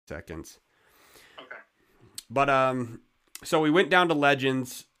seconds. Okay. But so we went down to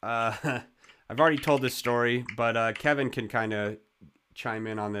Legends. I've already told this story, but Kevin can kind of chime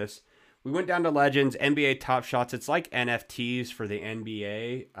in on this. We went down to Legends, NBA Top Shots. It's like NFTs for the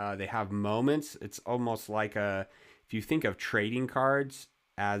NBA. They have moments. It's almost like if you think of trading cards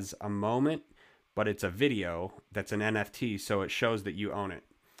as a moment, but it's a video that's an NFT, so it shows that you own it.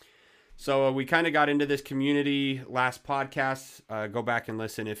 So we kind of got into this community last podcast. Go back and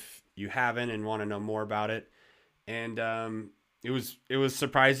listen if you haven't and want to know more about it. And it was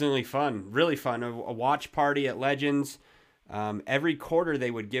surprisingly fun, really fun. A watch party at Legends. Every quarter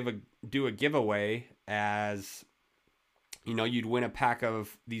they would do a giveaway, as you know, you'd win a pack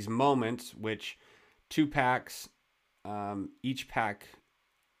of these moments, which 2 packs, each pack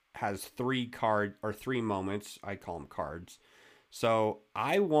has 3 moments. I call them cards. So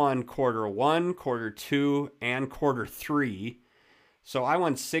I won quarter 1, quarter 2, and quarter 3. So I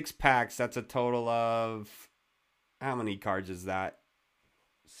won 6 packs. That's a total of, how many cards is that?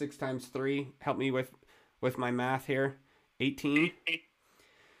 6 times 3. Help me with my math here. 18.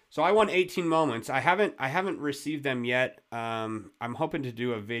 So I won 18 moments. I haven't received them yet. I'm hoping to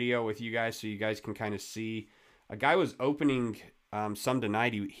do a video with you guys so you guys can kind of see. A guy was opening some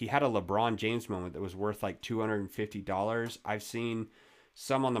tonight. He had a LeBron James moment that was worth like $250. I've seen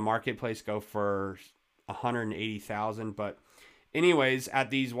some on the marketplace go for $180,000. But anyways, at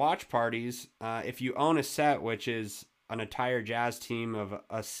these watch parties, if you own a set, which is an entire Jazz team of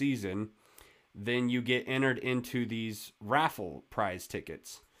a season, then you get entered into these raffle prize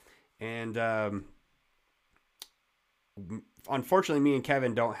tickets. And unfortunately, me and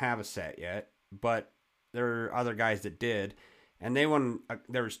Kevin don't have a set yet, but there are other guys that did. And they won.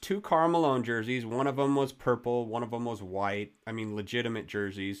 There was 2 Karl Malone jerseys. One of them was purple. One of them was white. I mean, legitimate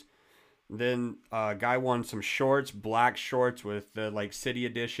jerseys. Then a guy won some shorts, black shorts with the like City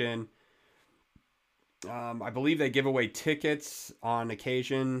Edition. I believe they give away tickets on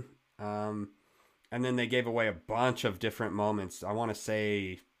occasion. And then they gave away a bunch of different moments. I want to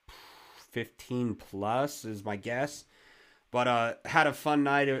say 15 plus is my guess. But had a fun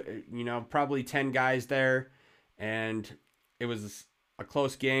night. You know, probably 10 guys there. And it was a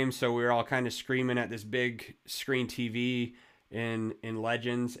close game, so we were all kind of screaming at this big screen TV in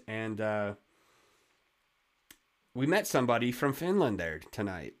Legends. And we met somebody from Finland there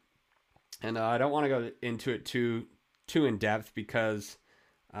tonight. And I don't want to go into it too in depth because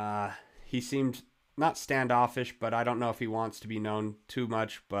he seemed not standoffish, but I don't know if he wants to be known too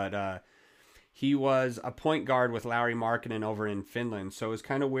much. But he was a point guard with Lauri Markkanen over in Finland. So it was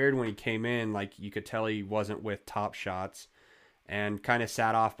kind of weird when he came in. Like, you could tell he wasn't with Top Shots and kind of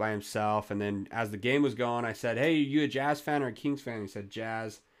sat off by himself. And then as the game was going, I said, "Hey, you a Jazz fan or a Kings fan?" He said,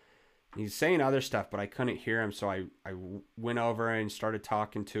 "Jazz." He's saying other stuff, but I couldn't hear him. So I went over and started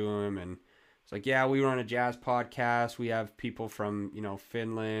talking to him. And it's like, "Yeah, we run a Jazz podcast. We have people from, you know,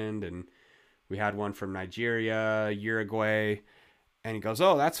 Finland, and we had one from Nigeria, Uruguay." And he goes,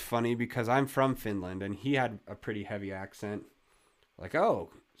 "Oh, that's funny because I'm from Finland." And he had a pretty heavy accent. Like,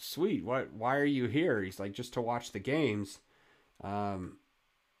 "Oh, sweet. Why are you here?" He's like, "Just to watch the games.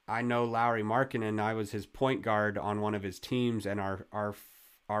 I know Lauri Markkanen. I was his point guard on one of his teams, and our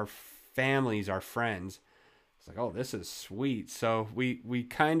families are friends." It's like, "Oh, this is sweet." So we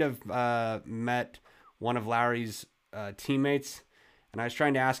kind of met one of Lauri's teammates, and I was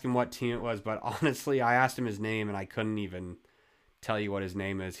trying to ask him what team it was, but honestly, I asked him his name, and I couldn't even tell you what his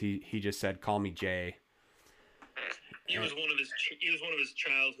name is. He just said, "Call me Jay." He was one of his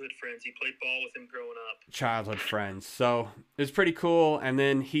childhood friends. He played ball with him growing up. Childhood friends. So it was pretty cool. And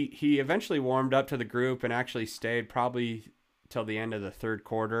then he eventually warmed up to the group and actually stayed probably till the end of the third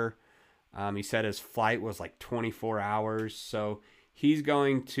quarter. He said his flight was like 24 hours. So he's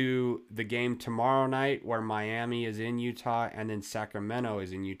going to the game tomorrow night where Miami is in Utah and then Sacramento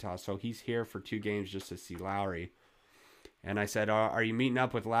is in Utah. So he's here for 2 games just to see Lauri. And I said, "Are you meeting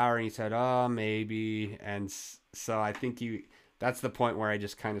up with Lauri?" And he said, "Oh, maybe." And so I think that's the point where I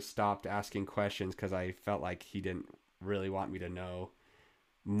just kind of stopped asking questions because I felt like he didn't really want me to know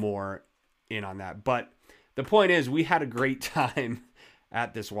more in on that. But the point is, we had a great time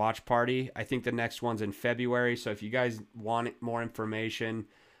at this watch party. I think the next one's in February. So if you guys want more information,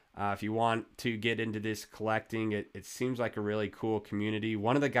 if you want to get into this collecting, it seems like a really cool community.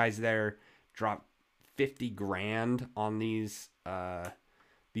 One of the guys there dropped 50 grand on these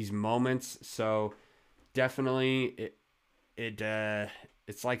moments. So definitely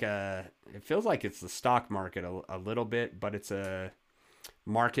it's like it feels like it's the stock market a little bit, but it's a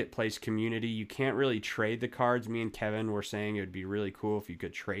marketplace community. You can't really trade the cards. Me and Kevin were saying it would be really cool if you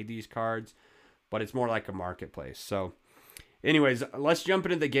could trade these cards, but it's more like a marketplace. So Anyways, let's jump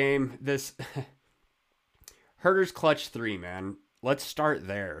into the game. This Herter's clutch 3, man. Let's start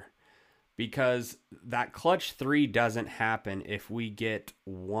there. Because that clutch 3 doesn't happen if we get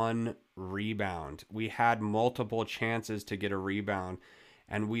one rebound. We had multiple chances to get a rebound,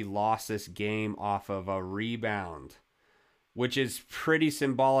 and we lost this game off of a rebound, which is pretty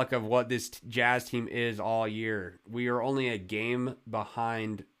symbolic of what this Jazz team is all year. We are only a game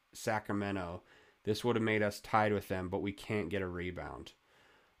behind Sacramento. This would have made us tied with them, but we can't get a rebound.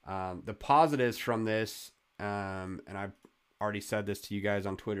 The positives from this, and I've already said this to you guys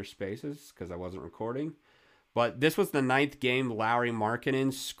on Twitter Spaces because I wasn't recording, but this was the 9th game Lauri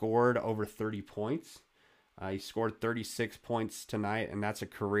Markkanen scored over 30 points. He scored 36 points tonight, and that's a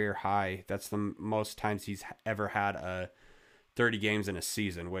career high. That's the most times he's ever had 30 games in a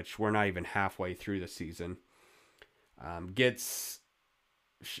season, which we're not even halfway through the season.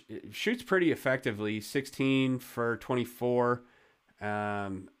 Shoots pretty effectively, 16 for 24,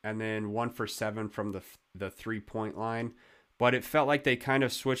 and then 1 for 7 from the 3-point line. But it felt like they kind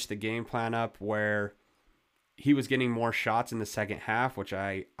of switched the game plan up where he was getting more shots in the second half, which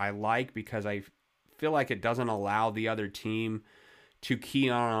I like because I feel like it doesn't allow the other team to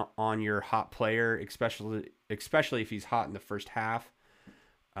key on your hot player, especially if he's hot in the first half.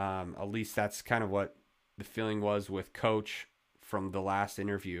 At least that's kind of what the feeling was with Coach from the last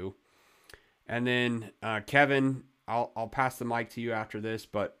interview. And then Kevin, I'll pass the mic to you after this,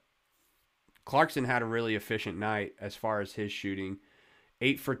 but Clarkson had a really efficient night as far as his shooting.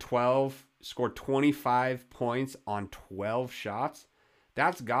 8 for 12, scored 25 points on 12 shots.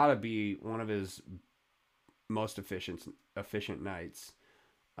 That's got to be one of his most efficient nights.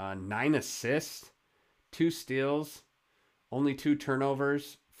 9 assists, 2 steals, only 2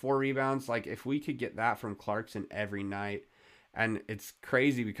 turnovers, 4 rebounds. Like, if we could get that from Clarkson every night, and it's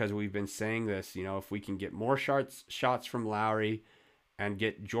crazy because we've been saying this, if we can get more shots from Lauri and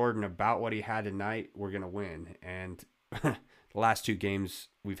get Jordan about what he had tonight, we're going to win. And the last 2 games,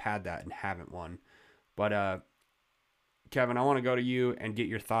 we've had that and haven't won. But, Kevin, I want to go to you and get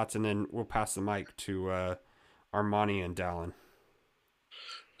your thoughts, and then we'll pass the mic to Armani and Dallin.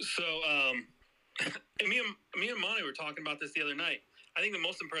 So, me and Monty were talking about this the other night. I think the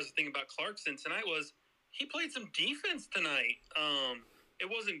most impressive thing about Clarkson tonight was he played some defense tonight. It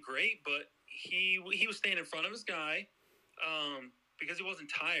wasn't great, but he was staying in front of his guy because he wasn't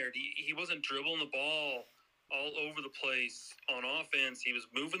tired. He wasn't dribbling the ball all over the place on offense. He was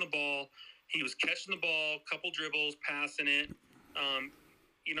moving the ball. He was catching the ball, couple dribbles, passing it.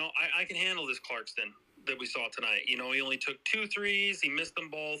 I can handle this Clarkson that we saw tonight. He only took 2 threes. He missed them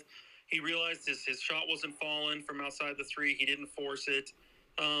both. He realized his shot wasn't falling from outside the 3. He didn't force it.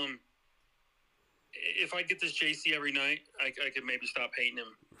 If I get this JC every night, I could maybe stop hating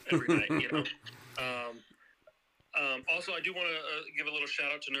him every night, Also, I do want to give a little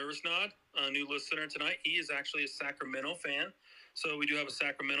shout out to Nervous Nod, a new listener tonight. He is actually a Sacramento fan. So we do have a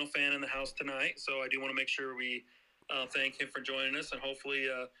Sacramento fan in the house tonight. So I do want to make sure we thank him for joining us, and hopefully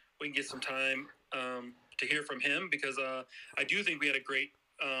we can get some time to hear from him, because I do think we had a great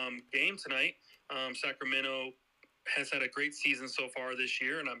game tonight. Sacramento has had a great season so far this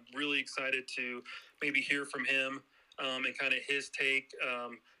year, and I'm really excited to maybe hear from him and kind of his take.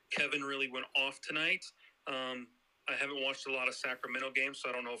 Kevin really went off tonight. I haven't watched a lot of Sacramento games, so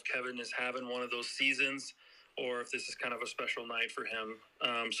I don't know if Kevin is having one of those seasons or if this is kind of a special night for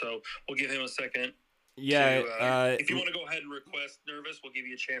him. So we'll give him a second. Yeah. If you want to go ahead and request Nervous, we'll give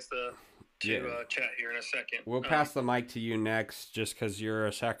you a chance to chat here in a second. We'll pass the mic to you next, just because you're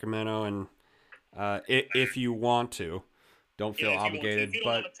a Sacramento, and if you want to, don't feel obligated. If you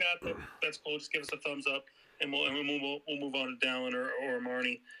don't want to chat, that's cool. Just give us a thumbs up, and we'll move on to Dallin or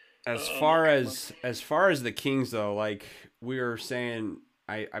Marnie. As far as the Kings, though, like we were saying,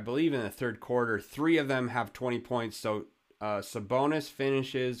 I believe in the third quarter, 3 of them have 20 points. So Sabonis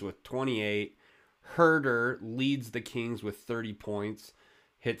finishes with 28. Huerter leads the Kings with 30 points,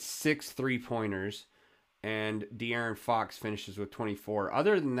 hits 6 3-pointers, and De'Aaron Fox finishes with 24.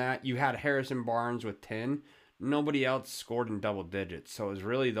 Other than that, you had Harrison Barnes with 10. Nobody else scored in double digits. So it was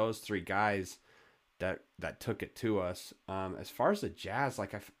really those 3 guys that took it to us. As far as the Jazz,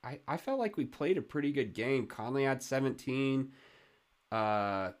 like I felt like we played a pretty good game. Conley had 17.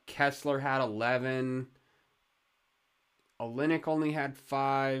 Kessler had 11. Olynyk only had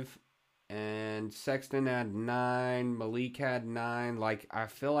 5. And Sexton had 9. Malik had 9. Like, I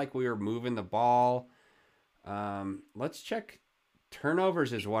feel like we were moving the ball. Let's check.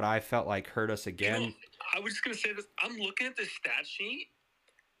 Turnovers is what I felt like hurt us again. I was just going to say this. I'm looking at the stat sheet.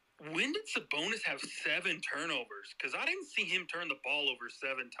 When did Sabonis have 7 turnovers? Because I didn't see him turn the ball over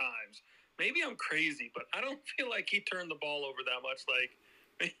 7 times. maybe I'm crazy, but I don't feel like he turned the ball over that much.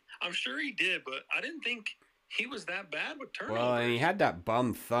 Like, I'm sure he did, but I didn't think he was that bad with turnovers. Well, and he had that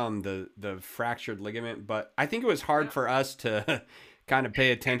bum thumb, the fractured ligament, but I think it was hard for us to kind of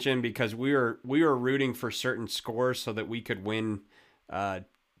pay attention because we were rooting for certain scores so that we could win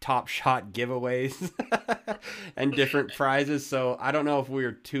top shot giveaways and different prizes. So I don't know if we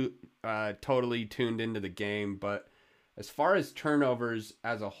were totally tuned into the game, but as far as turnovers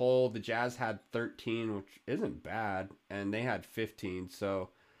as a whole, the Jazz had 13, which isn't bad, and they had 15.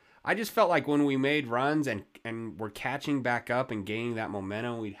 So I just felt like when we made runs and we're catching back up and gaining that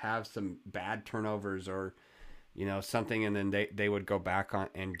momentum, we'd have some bad turnovers or, something, and then they would go back on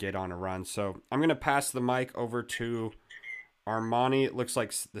and get on a run. So I'm going to pass the mic over to Armani. It looks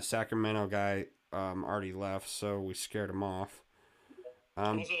like the Sacramento guy already left, so we scared him off.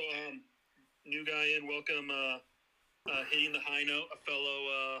 Also, new guy in, welcome, Hitting the High Note, a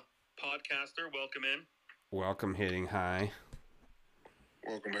fellow podcaster. Welcome in. Welcome, Hitting High.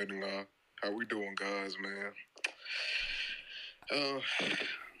 Welcome, Hitting High. How we doing, guys, man?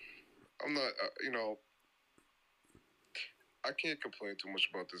 I'm not, I can't complain too much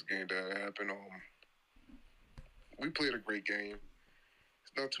about this game that happened. We played a great game.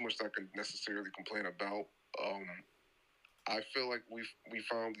 It's not too much that I can necessarily complain about. I feel like we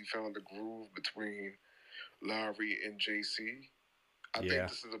finally found the groove between Lauri and JC. I think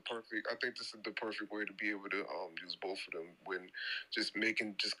this is the perfect way to be able to use both of them when just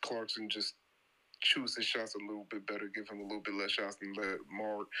making Clarkson just choose his shots a little bit better, give him a little bit less shots, and let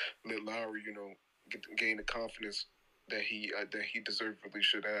Lauri, gain the confidence that he deservedly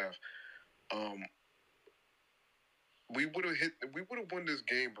should have. We would have won this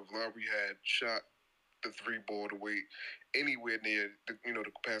game if Lauri had shot the three ball the way anywhere near the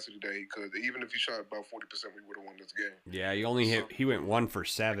capacity that he could. Even if he shot about 40%, we would have won this game. Yeah, he went 1 for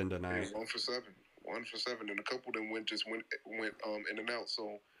 7 tonight. Yeah, 1 for 7, and a couple of them went in and out.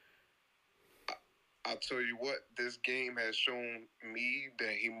 So I'll tell you what, this game has shown me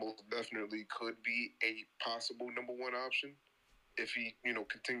that he most definitely could be a possible number one option if he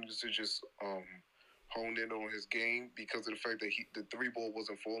continues to just hone in on his game, because of the fact that the three ball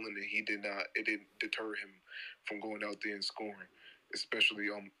wasn't falling and it didn't deter him from going out there and scoring, especially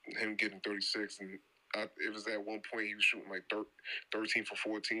him getting 36. And it was at one point he was shooting like 13 for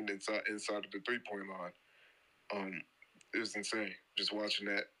 14 inside of the 3-point line. It was insane just watching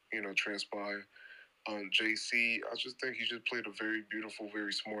that transpire. JC, I just think he just played a very beautiful,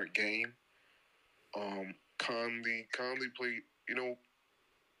 very smart game. Conley played,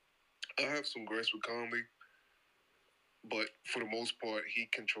 I have some grace with Conley, but for the most part, he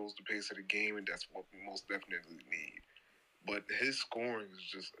controls the pace of the game, and that's what we most definitely need. But his scoring is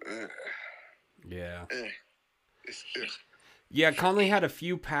just, yeah. It's Yeah, Conley had a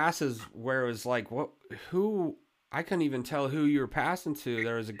few passes where it was like, who? I couldn't even tell who you were passing to.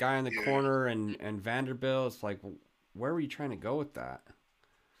 There was a guy in the corner and Vanderbilt. It's like, where were you trying to go with that?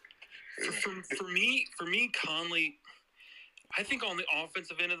 For me, Conley, I think on the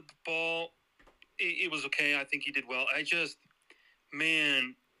offensive end of the ball, it was okay. I think he did well.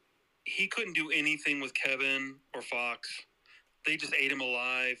 He couldn't do anything with Kevin or Fox. They just ate him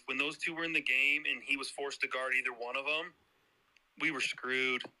alive. When those two were in the game and he was forced to guard either one of them, we were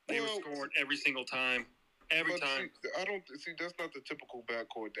screwed. They were scoring every single time. Every time. See, that's not the typical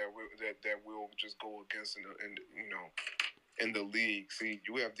backcourt that we'll just go against in the league. See,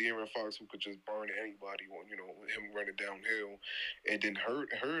 you have De'Aaron Fox who could just burn anybody on him running downhill, and then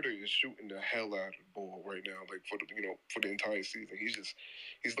Huerter is shooting the hell out of the ball right now, like for the entire season.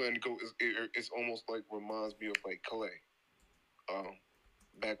 He's letting it go. It's almost like reminds me of like Clay,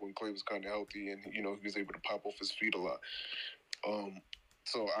 back when Clay was kind of healthy and he was able to pop off his feet a lot.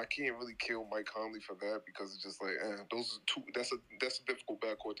 So I can't really kill Mike Conley for that, because it's just like those are two. That's a difficult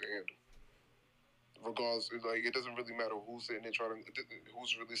backcourt to handle. Regardless, like it doesn't really matter who's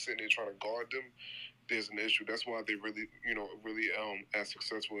really sitting there trying to guard them. There's an issue. That's why they really as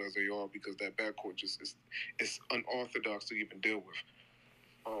successful as they are, because that backcourt just it's unorthodox to even deal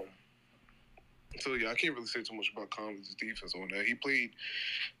with. So yeah, I can't really say too much about Conley's defense on that. He played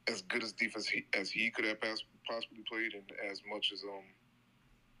as good as defense as he could have possibly played, and as much as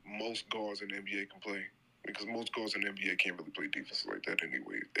most guards in the NBA can play, because most guards in the NBA can't really play defense like that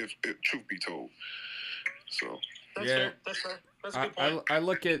anyway, if truth be told. So That's fair. That's a good point. I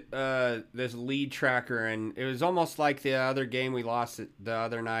look at this lead tracker, and it was almost like the other game we lost the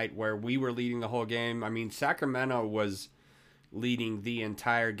other night where we were leading the whole game. I mean, Sacramento was leading the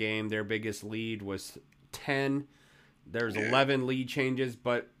entire game. Their biggest lead was 10. There's 11 lead changes,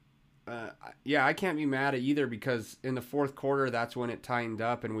 but Yeah, I can't be mad at either because in the fourth quarter, that's when it tightened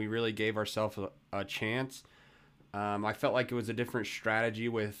up and we really gave ourselves a chance. I felt like it was a different strategy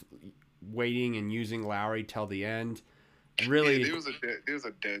with waiting and using Lauri till the end. Really, yeah, there was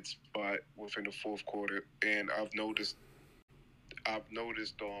a dead spot within the fourth quarter, and I've noticed the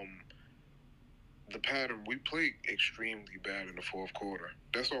pattern. We played extremely bad in the fourth quarter.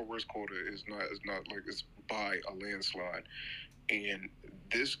 That's our worst quarter. Is not like it's by a landslide. And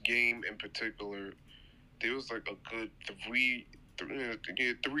this game in particular, there was like a good three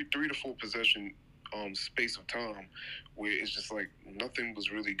to four possession space of time where it's just like nothing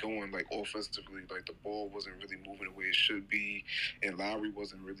was really going like offensively. Like the ball wasn't really moving the way it should be, and Lauri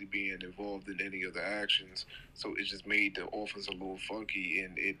wasn't really being involved in any of the actions. So it just made the offense a little funky,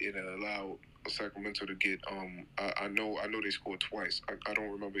 and it allowed Sacramento to get. I know they scored twice. I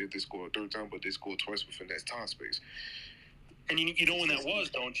don't remember if they scored a third time, but they scored twice within that time space. And you know when that was,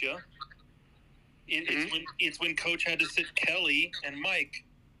 don't you? It's when Coach had to sit Kelly and Mike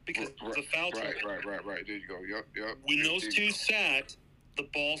because of the foul trouble. Right. There you go. Yep. When those two sat, the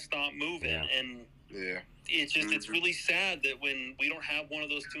ball stopped moving, and it's really sad that when we don't have one of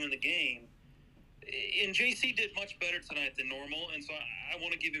those two in the game. And JC did much better tonight than normal, and so I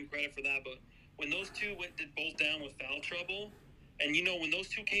want to give him credit for that. But when those two did both down with foul trouble, and when those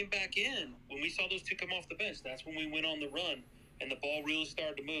two came back in, when we saw those two come off the bench, that's when we went on the run, and the ball really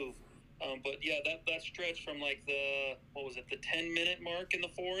started to move. But yeah, that stretch from like the 10-minute mark in the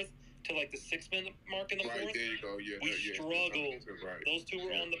fourth to like the 6-minute mark in the fourth. Right, there you go. Yeah, we struggled. Right. Those two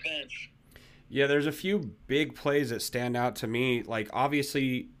were on the bench. Yeah, there's a few big plays that stand out to me. Like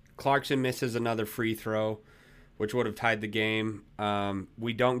obviously Clarkson misses another free throw, which would have tied the game.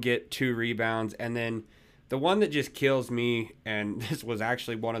 We don't get 2 rebounds, and then the one that just kills me, and this was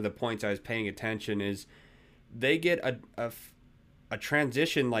actually one of the points I was paying attention, is they get a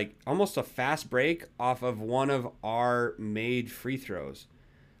transition, like almost a fast break off of one of our made free throws.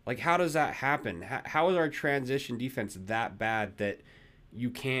 Like, how does that happen? How is our transition defense that bad that you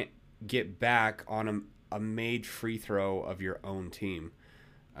can't get back on a made free throw of your own team?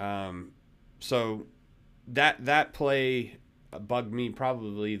 So that play bugged me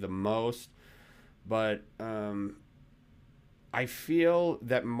probably the most. But I feel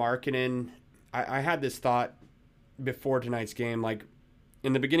that Markkanen, I had this thought before tonight's game, like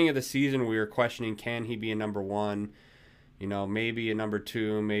in the beginning of the season, we were questioning, can he be a number 1? Maybe a number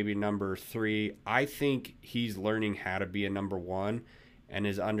 2, maybe number 3. I think he's learning how to be a number 1 and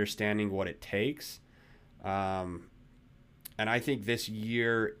is understanding what it takes. And I think this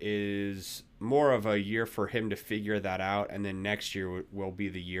year is more of a year for him to figure that out. And then next year will be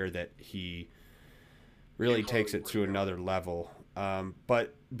the year that he really takes it to another level.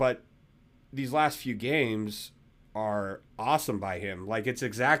 But these last few games are awesome by him. Like, it's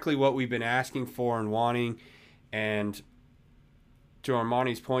exactly what we've been asking for and wanting. And to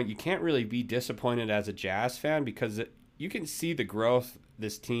Armani's point, you can't really be disappointed as a Jazz fan because you can see the growth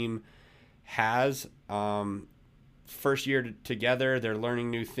this team has. First year together, they're learning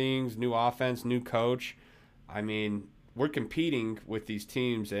new things, new offense, new coach. I mean, we're competing with these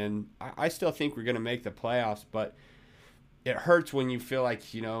teams, and I still think we're going to make the playoffs, but it hurts when you feel like,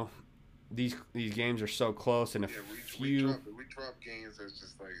 these games are so close, and we drop games that's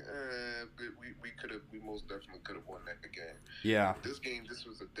just like we most definitely could have won that game. Yeah. This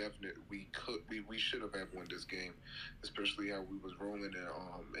was a definite we should have won this game, especially how we was rolling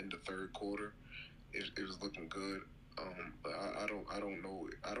in the third quarter. It was looking good. But I don't know.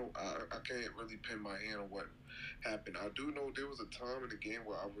 I can't really pin my hand on what happened. I do know there was a time in the game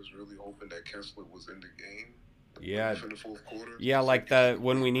where I was really hoping that Kessler was in the game. Yeah. In the fourth quarter. Yeah, like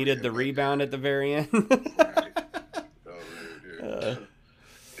when we needed the rebound at the very end. Right.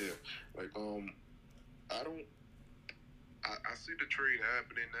 Like I see the trade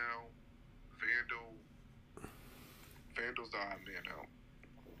happening now. Vandal's the odd man out.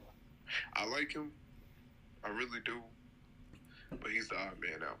 I like him. I really do. But he's the odd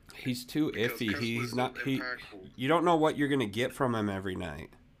man out. He's too iffy. He's not. Impactful. You don't know what you're gonna get from him every night.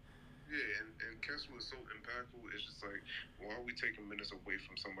 Yeah, and Kessler is so impactful. It's just like, why are we taking minutes away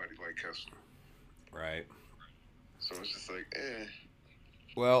from somebody like Kessler? Right. So it's just like,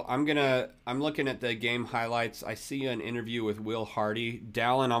 Well, I'm looking at the game highlights. I see an interview with Will Hardy.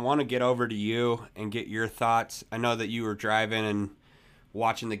 Dallin, I want to get over to you and get your thoughts. I know that you were driving and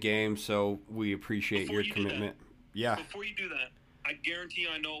watching the game, so we appreciate your commitment. Yeah. Before you do that, I guarantee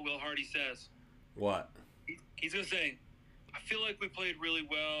I know what Will Hardy says. What? He's going to say, I feel like we played really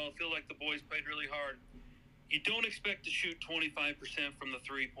well. I feel like the boys played really hard. You don't expect to shoot 25% from the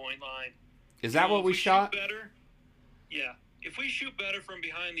three-point line. Is that what we shot? Better? Yeah. if we shoot better from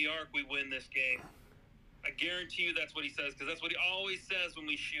behind the arc, we win this game. I guarantee you that's what he says, because that's what he always says when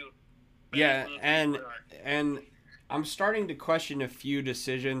we shoot. Yeah, and I'm starting to question a few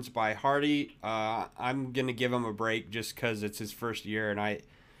decisions by Hardy. I'm gonna give him a break just because it's his first year, and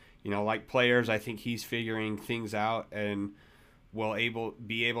like players, I think he's figuring things out and will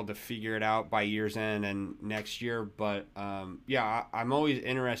be able to figure it out by year's end and next year. But I'm always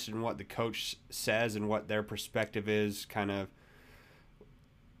interested in what the coach says and what their perspective is, kind of,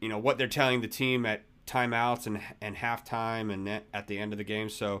 what they're telling the team at timeouts and halftime and at the end of the game.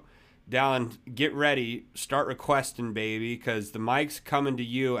 So, Dallin, get ready, start requesting, baby, because the mic's coming to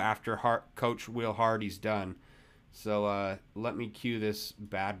you after Coach Will Hardy's done. So let me cue this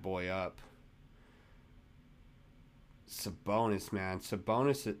bad boy up. Sabonis, man.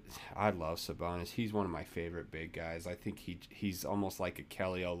 I love Sabonis. He's one of my favorite big guys. I think he's almost like a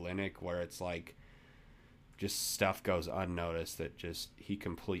Kelly Olynyk, where it's like just stuff goes unnoticed that just he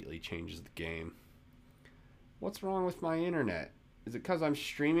completely changes the game. What's wrong with my internet? Is it because I'm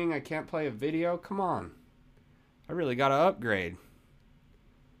streaming? I can't play a video? Come on. I really got to upgrade.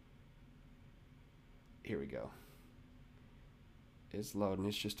 Here we go. It's loading.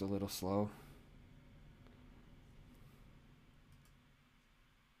 It's just a little slow.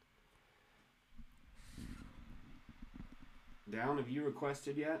 Down, have you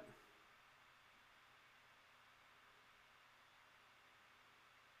requested yet?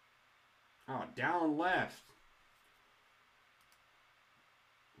 Oh, down left.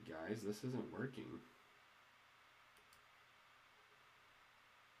 Guys, this isn't working.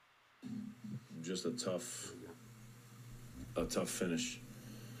 Just a tough finish.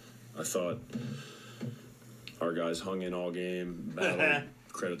 I thought our guys hung in all game, battled.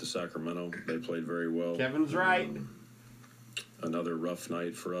 Credit to Sacramento. They played very well. Kevin's right. Another rough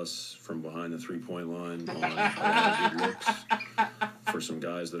night for us from behind the three-point line on a lot of good looks for some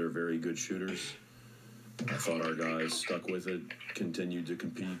guys that are very good shooters. I thought our guys stuck with it, continued to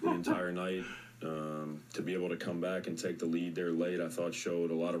compete the entire night. To be able to come back and take the lead there late, I thought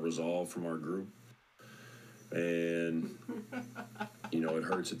showed a lot of resolve from our group. And, it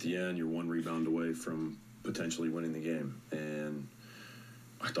hurts at the end. You're one rebound away from potentially winning the game. And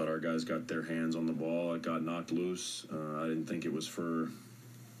I thought our guys got their hands on the ball. It got knocked loose. I didn't think it was for...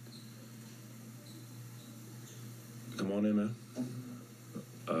 Come on in, man.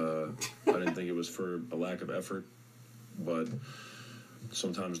 I didn't think it was for a lack of effort, but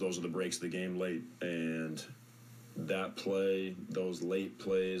sometimes those are the breaks of the game late, and that play, those late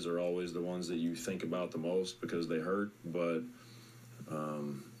plays are always the ones that you think about the most because they hurt, but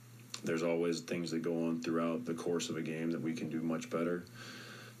there's always things that go on throughout the course of a game that we can do much better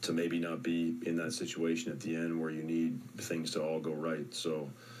to maybe not be in that situation at the end where you need things to all go right. So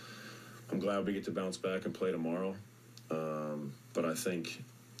I'm glad we get to bounce back and play tomorrow. But I think,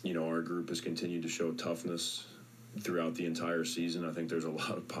 our group has continued to show toughness throughout the entire season. I think there's a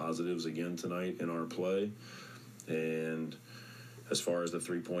lot of positives again tonight in our play. And as far as the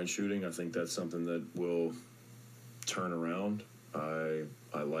three-point shooting, I think that's something that will turn around. I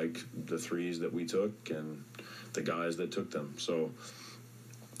like the threes that we took and the guys that took them. So,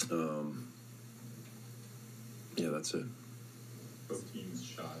 that's it. Both teams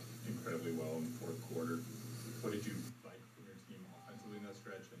shot incredibly well in the fourth quarter. What did you like from your team offensively in that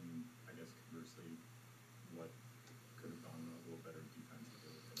stretch? And I guess conversely, what could have gone a little better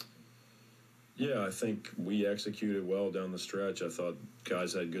defensively? Yeah, I think we executed well down the stretch. I thought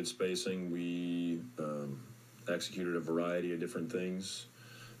guys had good spacing. We executed a variety of different things,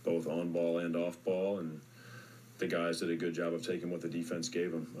 both on ball and off ball, and the guys did a good job of taking what the defense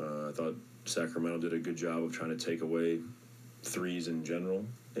gave them. I thought Sacramento did a good job of trying to take away threes in general,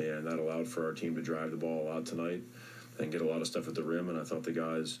 and that allowed for our team to drive the ball a lot tonight and get a lot of stuff at the rim, and I thought the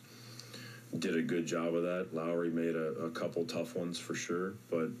guys did a good job of that. Lauri made a couple tough ones for sure,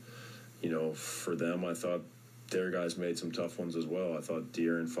 but, for them, I thought their guys made some tough ones as well. I thought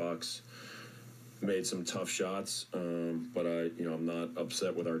De'Aaron Fox made some tough shots, but I'm not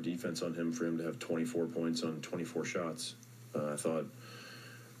upset with our defense on him for him to have 24 points on 24 shots. I thought,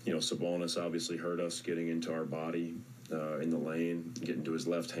 Sabonis obviously hurt us getting into our body in the lane, getting to his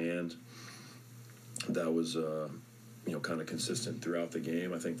left hand. That was, kind of consistent throughout the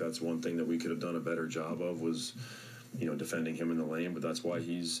game. I think that's one thing that we could have done a better job of was, defending him in the lane, but that's why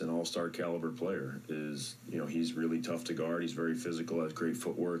he's an all-star caliber player is, he's really tough to guard. He's very physical, has great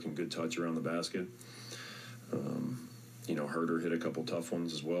footwork and good touch around the basket. Huerter hit a couple tough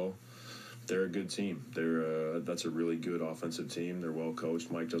ones as well. They're a good team. That's a really good offensive team. They're well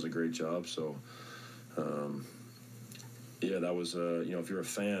coached. Mike does a great job. So, Yeah, that was, if you're a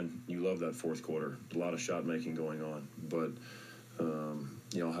fan, you love that fourth quarter. A lot of shot making going on. But,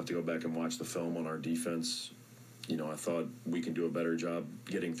 I'll have to go back and watch the film on our defense. I thought we can do a better job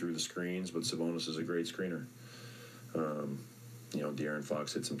getting through the screens, but Sabonis is a great screener. De'Aaron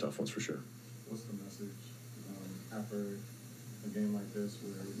Fox hit some tough ones for sure. What's the message after a game like this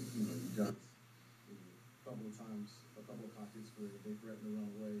where, you got a couple of times, a couple of pockets where they threaten to run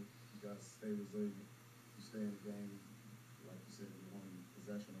away, you guys stay resilient, you stay in the game, like you said, with one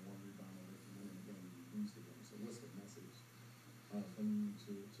possession or one rebound away from winning the game, you lose the game. So what's the message from you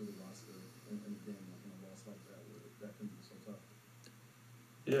to the roster in a game, in a loss like that, where that can be so tough?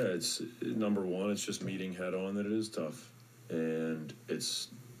 Yeah, it's number one, it's just meeting head on that it is tough. And it's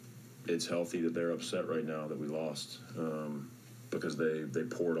healthy that they're upset right now that we lost, because they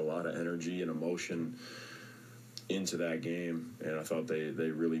poured a lot of energy and emotion into that game, and I thought they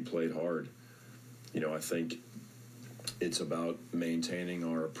really played hard. I think it's about maintaining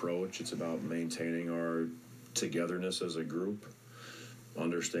our approach. It's about maintaining our togetherness as a group,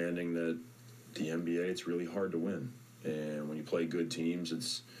 understanding that the NBA, it's really hard to win. And when you play good teams,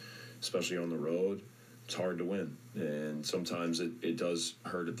 it's, especially on the road, it's hard to win. And sometimes it does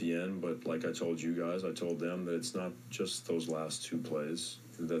hurt at the end, but like I told you guys, I told them that it's not just those last two plays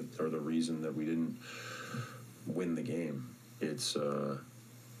that are the reason that we didn't win the game. It's,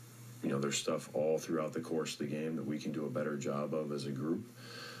 there's stuff all throughout the course of the game that we can do a better job of as a group.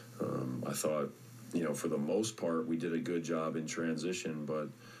 I thought, for the most part, we did a good job in transition, but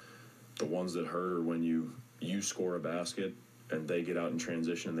the ones that hurt are when you score a basket and they get out in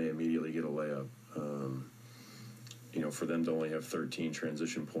transition and they immediately get a layup. For them to only have 13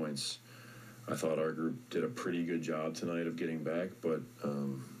 transition points, I thought our group did a pretty good job tonight of getting back, but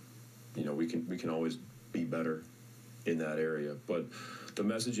we can always be better in that area. But the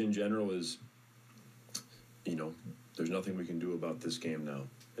message in general is, there's nothing we can do about this game now,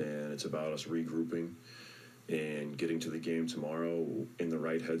 and it's about us regrouping and getting to the game tomorrow in the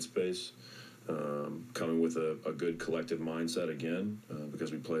right headspace, coming with a good collective mindset again,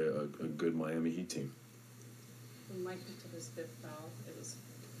 because we play a good Miami Heat team. When Mike took his fifth foul, it was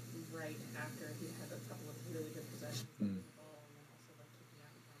right after he had a couple of really good possessions with the ball, and then also kicking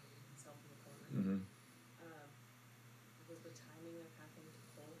out and finding himself in the corner. Was the timing of having to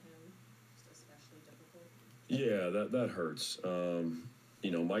pull him just especially difficult? Yeah, that hurts.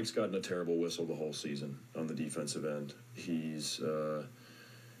 Mike's gotten a terrible whistle the whole season on the defensive end.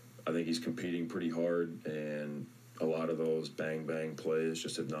 I think he's competing pretty hard, and a lot of those bang plays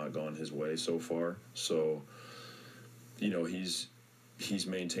just have not gone his way so far. So, he's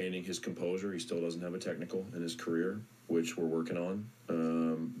maintaining his composure. He still doesn't have a technical in his career, which we're working on.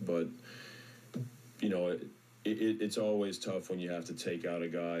 But it's always tough when you have to take out a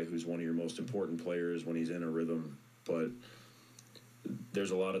guy who's one of your most important players when he's in a rhythm. But there's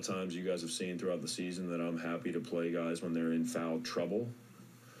a lot of times you guys have seen throughout the season that I'm happy to play guys when they're in foul trouble.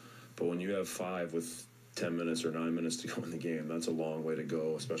 But when you have 5 with 10 minutes or 9 minutes to go in the game, that's a long way to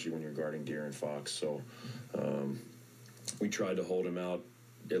go, especially when you're guarding De'Aaron Fox. So we tried to hold him out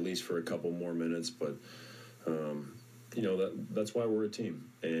at least for a couple more minutes, but that's why we're a team,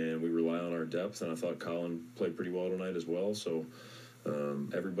 and we rely on our depth, and I thought Colin played pretty well tonight as well. So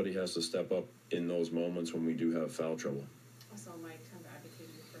everybody has to step up in those moments when we do have foul trouble. I saw Mike kind of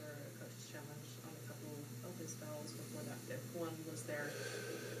advocating for a coach's challenge on a couple of his fouls before that fifth one. Was there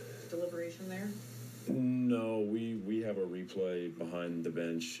deliberation there? No, we have a replay behind the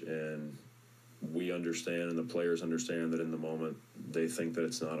bench, and we understand, and the players understand that in the moment they think that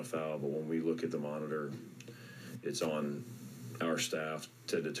it's not a foul, but when we look at the monitor, it's on our staff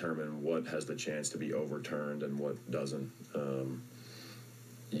to determine what has the chance to be overturned and what doesn't.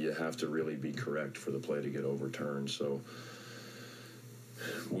 You have to really be correct for the play to get overturned. So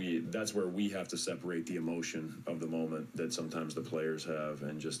that's where we have to separate the emotion of the moment that sometimes the players have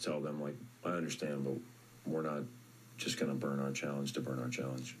and just tell them, like, I understand, but we're not just going to burn our challenge to burn our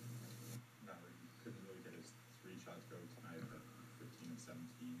challenge. Lauri couldn't really get his 3 shots go tonight, but 15 of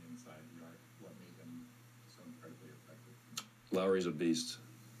 17 inside the arc. What made him so incredibly effective? Lauri's a beast.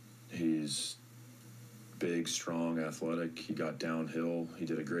 He's big, strong, athletic. He got downhill. He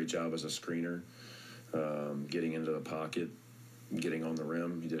did a great job as a screener, getting into the pocket, getting on the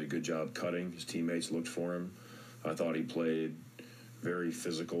rim. He did a good job cutting. His teammates looked for him. I thought he played very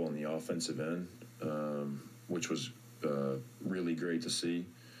physical on the offensive end, which was really great to see.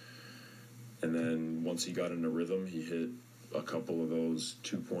 And then once he got in a rhythm, he hit a couple of those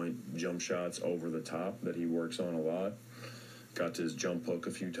 2-point jump shots over the top that he works on a lot. Got to his jump hook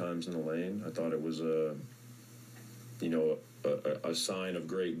a few times in the lane. I thought it was a sign of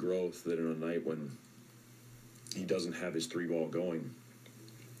great growth that in a night when he doesn't have his 3-ball going,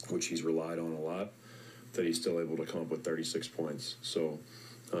 which he's relied on a lot, that he's still able to come up with 36 points. So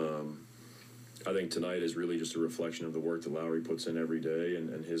I think tonight is really just a reflection of the work that Lauri puts in every day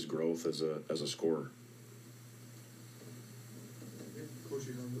and his growth as a scorer.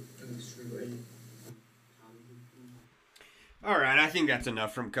 All right, I think that's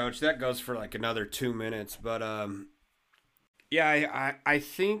enough from Coach. That goes for like another 2 minutes. But, yeah, I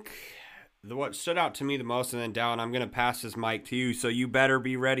think what stood out to me the most, and then, Dallin, I'm going to pass this mic to you, so you better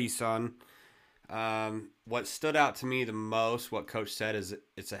be ready, son. What stood out to me the most, what Coach said, is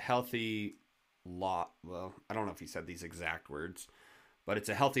it's a healthy lot. Well, I don't know if he said these exact words, but it's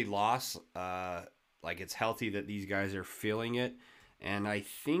a healthy loss. Like, it's healthy that these guys are feeling it. And I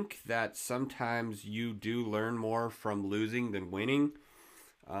think that sometimes you do learn more from losing than winning.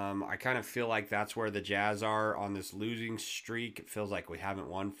 I kind of feel like that's where the Jazz are on this losing streak. It feels like we haven't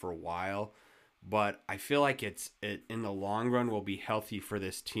won for a while. But I feel like it in the long run will be healthy for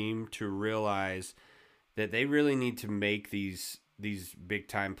this team to realize that they really need to make these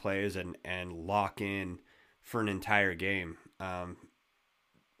big-time plays and lock in for an entire game.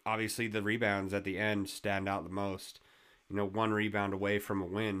 Obviously, the rebounds at the end stand out the most. 1 rebound away from a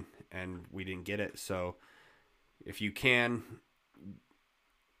win, and we didn't get it. So if you can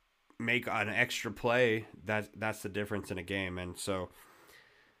make an extra play, that's the difference in a game. And so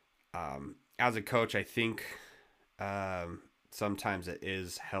as a coach, I think sometimes it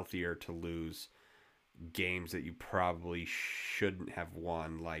is healthier to lose games that you probably shouldn't have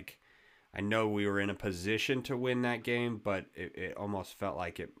won. Like, I know we were in a position to win that game, but it almost felt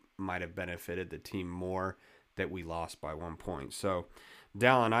like it might have benefited the team more that we lost by 1 point. So,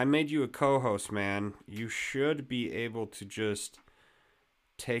 Dallin, I made you a co-host, man. You should be able to just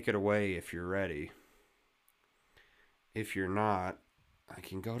take it away if you're ready. If you're not, I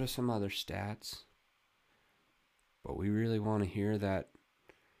can go to some other stats. But we really want to hear that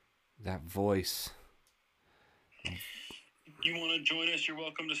voice. You want to join us, you're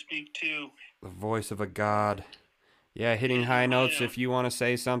welcome to speak too. The voice of a god. Yeah, hitting high notes. If you want to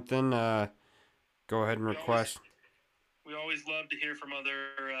say something, go ahead and request. We always love to hear from other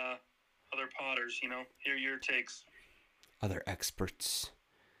potters, hear your takes. Other experts.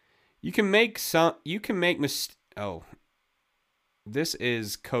 You can make this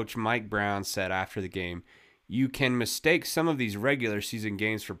is Coach Mike Brown said after the game. You can mistake some of these regular season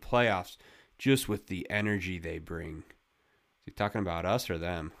games for playoffs just with the energy they bring. Is he talking about us or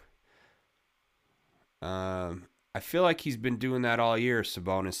them? I feel like he's been doing that all year,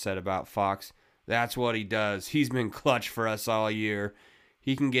 Sabonis said about Fox. That's what he does. He's been clutch for us all year.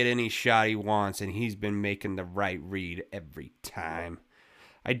 He can get any shot he wants, and he's been making the right read every time.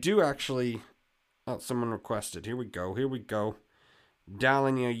 I do actually... Oh, someone requested. Here we go.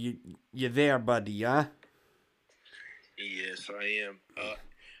 Dallin, you there, buddy, huh? Yes, I am.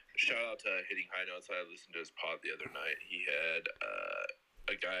 Shout out to Hitting High Notes. I listened to his pod the other night. He had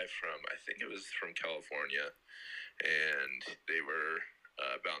a guy from, I think it was from California, and they were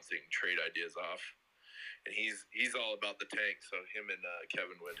bouncing trade ideas off. And he's all about the tank, so him and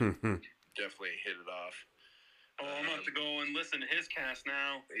Kevin would definitely hit it off. Oh, I'm going to have to go and listen to his cast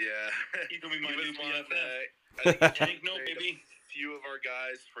now. Yeah. He's going to be my new BFF. I think Tank, no, baby. Few of our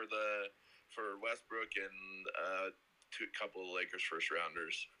guys for Westbrook and a couple of Lakers first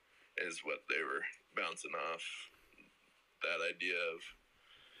rounders is what they were bouncing off that idea of.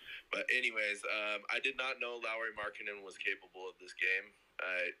 But anyways, I did not know Lauri Markkanen was capable of this game.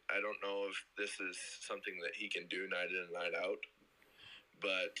 I don't know if this is something that he can do night in and night out,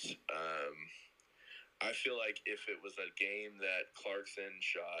 but I feel like if it was a game that Clarkson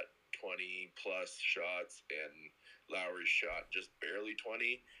shot 20 plus shots and Lauri shot just barely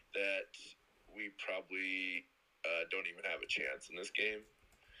 20, that we probably don't even have a chance in this game,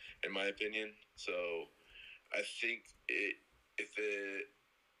 in my opinion. So I think if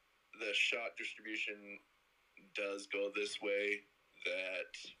the shot distribution does go this way,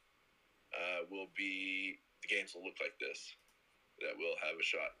 that the games will look like this, that we'll have a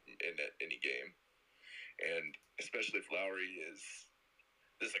shot in any game. And especially if Lauri is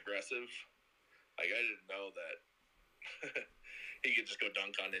this aggressive, like, I didn't know that he could just go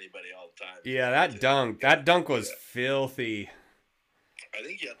dunk on anybody all the time. Yeah, that dunk was filthy. I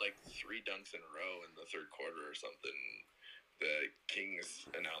think he had like 3 dunks in a row in the third quarter or something. The Kings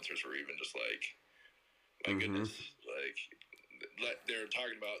announcers were even just like, my goodness, like they were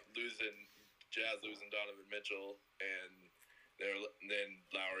talking about Jazz losing Donovan Mitchell, and then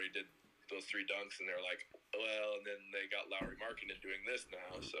Lauri did those 3 dunks, and they're like, well, and then they got Lauri Markkanen doing this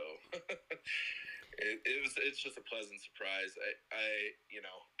now, so It's just a pleasant surprise.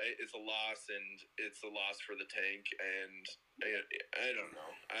 It's a loss, and it's a loss for the tank, and I don't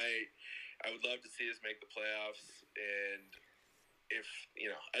know. I would love to see us make the playoffs, and if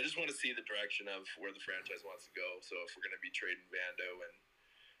I just want to see the direction of where the franchise wants to go. So if we're going to be trading Vando and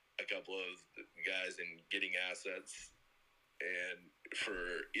a couple of guys and getting assets, and for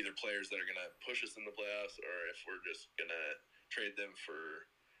either players that are going to push us in the playoffs, or if we're just going to trade them for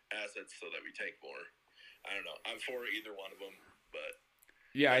assets so that we tank more. I don't know. I'm for either one of them, but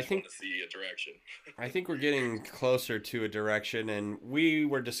yeah, I think want to see a direction. I think we're getting closer to a direction, and we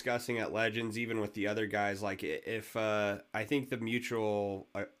were discussing at Legends, even with the other guys, like if I think the mutual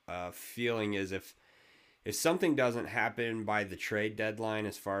feeling is if something doesn't happen by the trade deadline,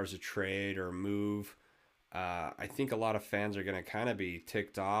 as far as a trade or a move, I think a lot of fans are going to kind of be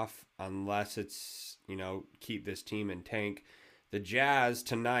ticked off unless it's, keep this team in tank. The Jazz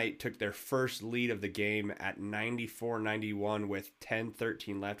tonight took their first lead of the game at 94-91 with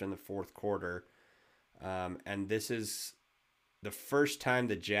 10-13 left in the fourth quarter. And this is the first time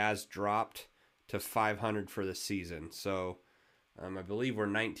the Jazz dropped to 500 for the season. So I believe we're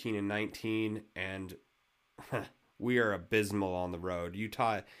 19-19, and we are abysmal on the road.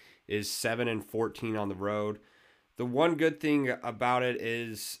 Utah is 7-14 on the road. The one good thing about it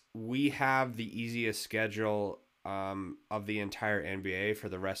is we have the easiest schedule of the entire NBA for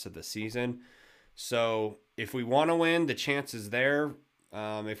the rest of the season. So if we want to win, the chance is there.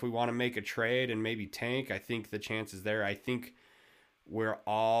 If we want to make a trade and maybe tank, I think the chance is there. I think we're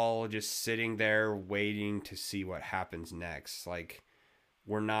all just sitting there waiting to see what happens next. Like,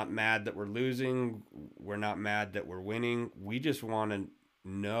 we're not mad that we're losing. We're not mad that we're winning. We just want to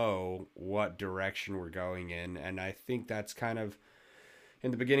know what direction we're going in. And I think that's kind of, in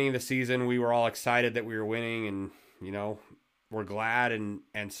the beginning of the season, we were all excited that we were winning, and, we're glad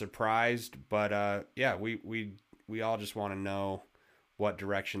and surprised. But, yeah, we all just want to know what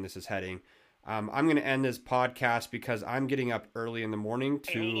direction this is heading. I'm going to end this podcast because I'm getting up early in the morning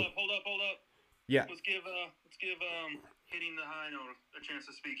to... Hey, hold up. Yeah. Let's give Hitting the High Note a chance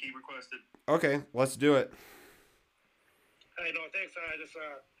to speak. He requested. Okay, let's do it. Hey, no, thanks.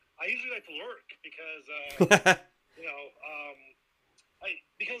 I usually like to lurk because,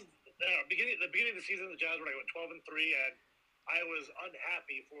 the beginning of the season, the Jazz were 12-3, and I was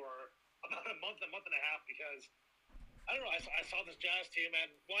unhappy for about a month and a half because I don't know. I saw this Jazz team, and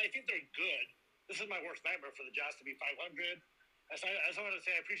while I think they're good, this is my worst nightmare for the Jazz to be 500. I just wanted to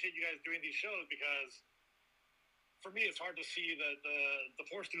say I appreciate you guys doing these shows because for me it's hard to see the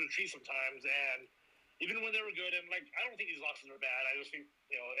forest through the tree sometimes, and even when they were good, and I don't think these losses are bad. I just think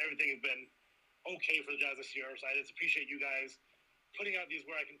everything has been okay for the Jazz this year. So I just appreciate you guys putting out these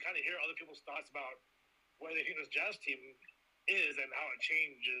where I can kind of hear other people's thoughts about where they think this Jazz team is and how it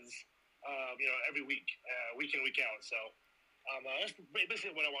changes, every week, week in, week out. So that's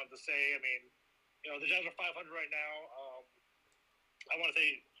basically what I wanted to say. I mean, the Jazz are 500 right now. I want to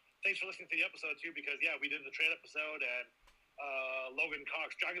say thanks for listening to the episode too, because we did the trade episode, and Logan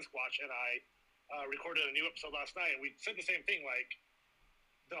Cox, Dragon Squatch, and I recorded a new episode last night, and we said the same thing.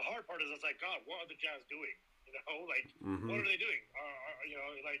 The hard part is, it's God, what are the Jazz doing? What are they doing?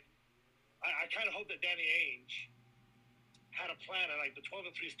 I kind of hope that Danny Ainge had a plan, and the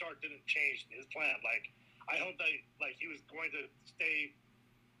 12-3 start didn't change his plan. I hope that he was going to stay,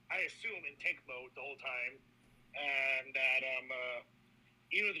 I assume, in tank mode the whole time, and that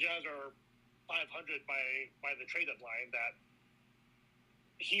even if the Jazz are 500 by the trade deadline, that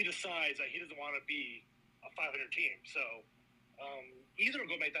he decides that he doesn't want to be a 500 team. So either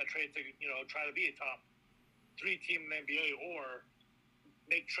go make that trade to try to be a top 3 team in the NBA, or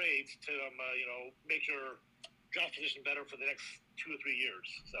make trades to make your draft position better for the next 2 or 3 years.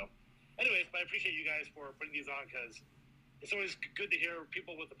 So anyways, but I appreciate you guys for putting these on, because it's always good to hear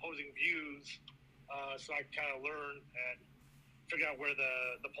people with opposing views, so I can kind of learn and figure out where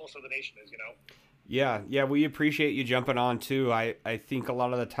the pulse of the nation is. Yeah, we appreciate you jumping on too. I think a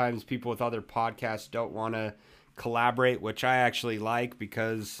lot of the times people with other podcasts don't want to collaborate, which I actually like,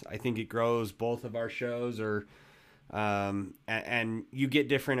 because I think it grows both of our shows, and you get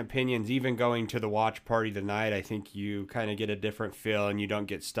different opinions. Even going to the watch party tonight, I think you kind of get a different feel, and you don't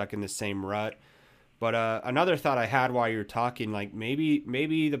get stuck in the same rut. But another thought I had while you were talking,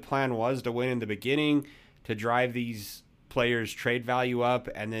 maybe the plan was to win in the beginning, to drive these players' trade value up,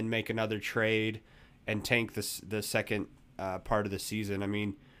 and then make another trade and tank the second part of the season. I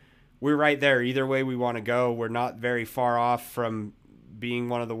mean, we're right there. Either way we want to go, we're not very far off from being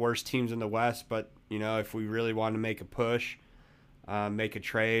one of the worst teams in the West. But, if we really want to make a push, make a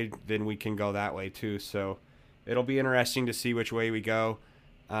trade, then we can go that way too. So it'll be interesting to see which way we go.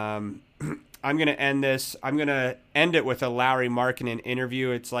 I'm gonna end this. I'm gonna end it with a Lauri Markkanen interview.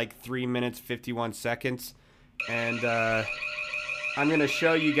 It's like 3 minutes 51 seconds, and I'm gonna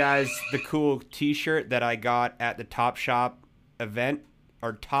show you guys the cool T-shirt that I got at the Top Shop event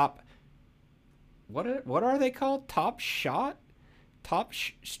or Top. What are they called? Top Shot.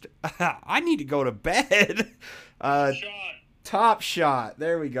 I need to go to bed. Top Shot.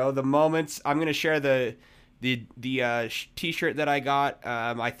 There we go. The moments. I'm gonna share the T-shirt that I got.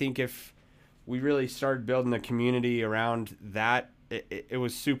 I think if we really started building a community around that, it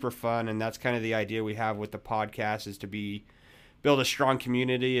was super fun, and that's kind of the idea we have with the podcast is to build a strong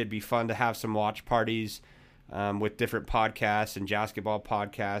community. It'd be fun to have some watch parties with different podcasts and basketball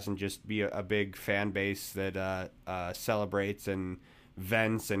podcasts, and just be a big fan base that celebrates and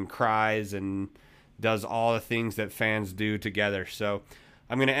vents and cries and does all the things that fans do together. So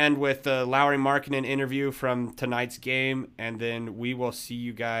I'm going to end with the Lauri Markkanen interview from tonight's game, and then we will see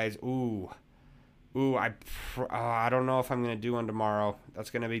you guys. I don't know if I'm going to do one tomorrow. That's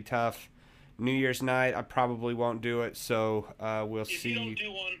going to be tough. New Year's night, I probably won't do it, so we'll see. If you don't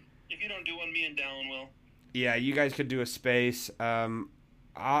do one, me and Dallin will. Yeah, you guys could do a space.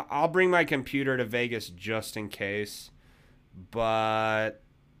 I'll bring my computer to Vegas just in case, but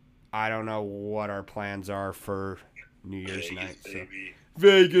I don't know what our plans are for New Year's night. So.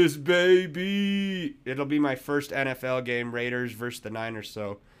 Vegas, baby! It'll be my first NFL game, Raiders versus the Niners,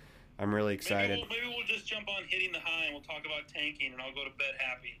 so I'm really excited. Maybe we'll just jump on Hitting the High, and we'll talk about tanking, and I'll go to bed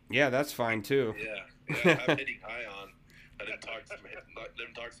happy. Yeah, that's fine, too. Yeah, I'm Hitting High on. I didn't talk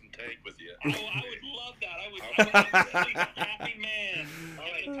some tank with you. Oh, I would love that. I would be a really happy man. All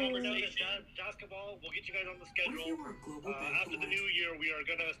right, basketball, we'll get you guys on the schedule. After the new year, we are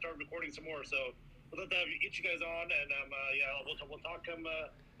going to start recording some more, so we'll get you guys on, and we'll talk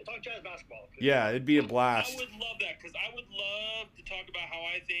Jazz basketball. Yeah, it'd be a blast. I would love that, because I would love to talk about how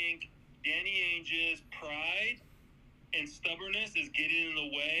I think Danny Ainge's pride and stubbornness is getting in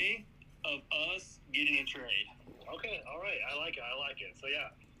the way of us getting a trade. Okay, all right, I like it. So yeah,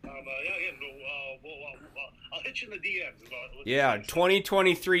 I'll hit you in the DMs. Yeah,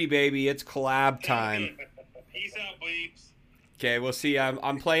 2023, baby, it's collab time. Peace out, bleeps. Okay, we'll see.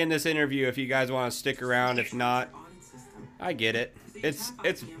 I'm playing this interview if you guys want to stick around. If not, I get it. It's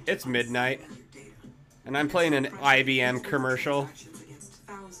midnight, and I'm playing an IBM commercial.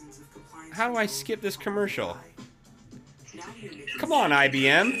 How do I skip this commercial? Come on,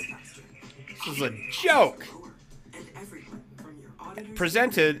 IBM. This is a joke.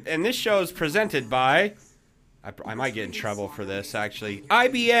 This show is presented by, I might get in trouble for this, actually,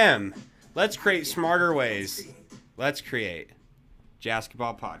 IBM. Let's create smarter ways. Let's create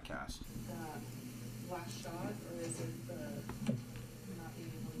Basketball Podcast. The last shot, or is it the not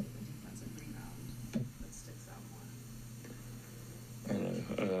being able to get the defensive rebound that sticks out more?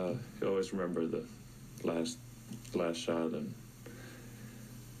 I don't know. You always remember the last shot,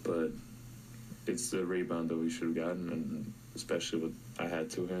 but it's the rebound that we should have gotten, and especially with I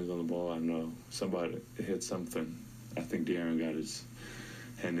had two hands on the ball. I know somebody hit something. I think De'Aaron got his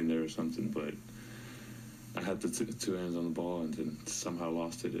hand in there or something, but I had the two hands on the ball and then somehow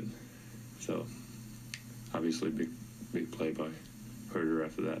lost it. And so obviously big play by Huerter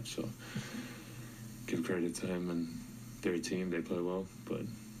after that. So give credit to him and their team. They play well, but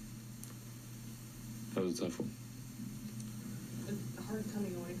that was a tough one. Hard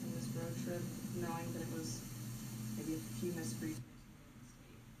coming away from this road trip, knowing that it was maybe a few missed free throws.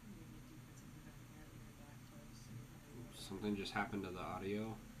 Something just happened to the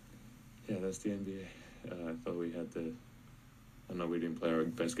audio. Yeah, that's the NBA. I thought we had I know we didn't play our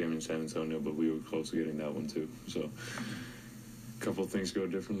best game in San Antonio, but we were close to getting that one too. So a couple of things go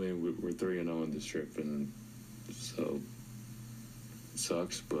differently. We're 3-0 in this trip, and so it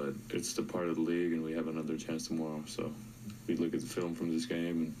sucks, but it's the part of the league, and we have another chance tomorrow. So we look at the film from this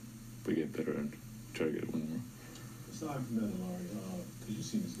game, and we get better and try to get one more. Aside from that, Lauri, because you've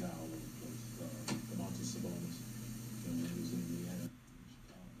seen this guy all over the place, DeMontis Sabonis, he was in Indiana,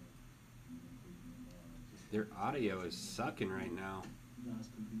 Chicago. Their audio is sucking right now.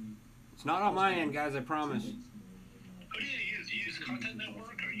 It's not on my end, guys, I promise. Who do you use? Do you use Content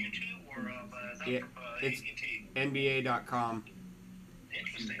Network or YouTube or is that from it's AT&T? NBA.com.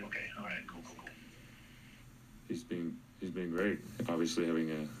 Interesting. Okay. All right. Cool. He's been great. Obviously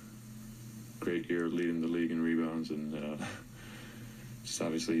having a great year leading the league in rebounds, and just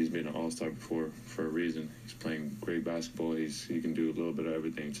obviously he's been an all-star before for a reason. He's playing great basketball. He can do a little bit of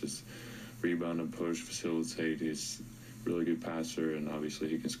everything. Just rebound and push, facilitate. He's a really good passer, and obviously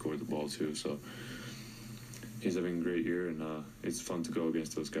he can score the ball too. So he's having a great year, and it's fun to go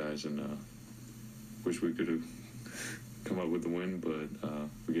against those guys. And wish we could have come up with the win, but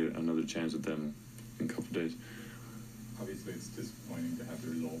we get another chance with them in a couple days. Obviously, it's disappointing to have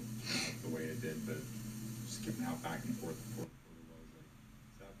the result the way it did, but just given how back and forth the fourth quarter was, like,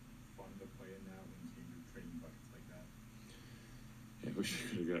 is that fun to play in now when teams are trading buckets like that? Yeah, we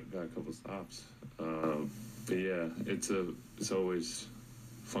should have got a couple stops. But yeah, it's always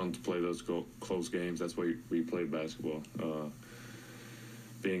fun to play those close games. That's why we play basketball.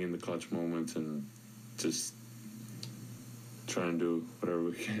 Being in the clutch moments and just trying to do whatever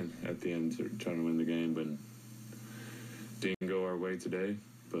we can at the end to try to win the game. But didn't go our way today,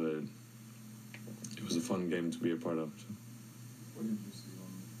 but it was a fun game to be a part of. So. What did you see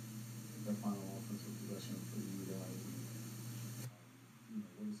on that final offensive possession for you guys?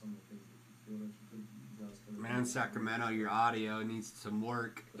 What are some of the things that you feel that you guys could have Man, Sacramento, your audio needs some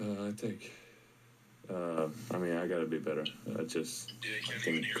work. I think. I mean, I got to be better. I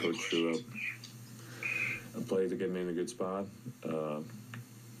think Coach threw up a play to get me in a good spot.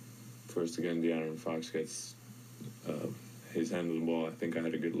 First again, De'Aaron Fox gets his hand on the ball. I think I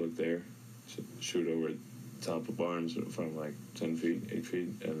had a good look there. Shoot over the top of Barnes from like 10 feet, 8 feet.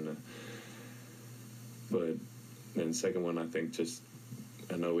 And but then second one, I think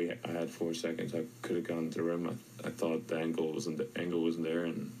I know I had 4 seconds. I could have gone to the rim. I thought the angle wasn't there,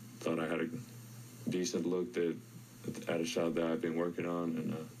 and thought I had a decent look at a shot that I've been working on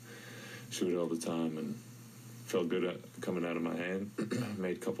and shoot it all the time, and felt good coming out of my hand.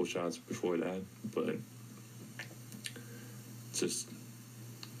 Made a couple shots before that, but just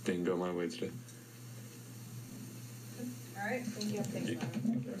didn't go my way today. All right, thank you.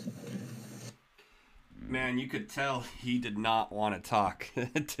 Thanks, Man, you could tell he did not want to talk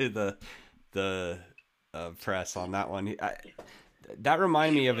to the press on that one. That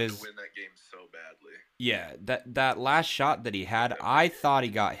reminded me of his. To win that game so badly. Yeah, that last shot that he had, I thought he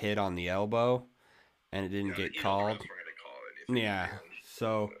got hit on the elbow, and it didn't get called. Yeah,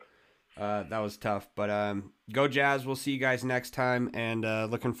 so that was tough. But go Jazz! We'll see you guys next time, and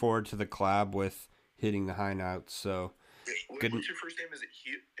looking forward to the collab with hitting the high notes. So good. What's your first name? Is it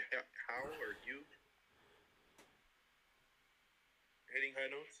How or Hugh? Hitting high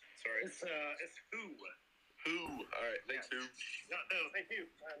notes. Sorry. It's Who. Who? All right. Thanks, Who. No, thank you.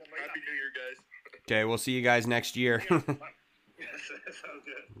 Happy New Year, guys. Okay, we'll see you guys next year. Yes, sounds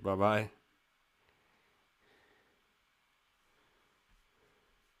good. Bye-bye.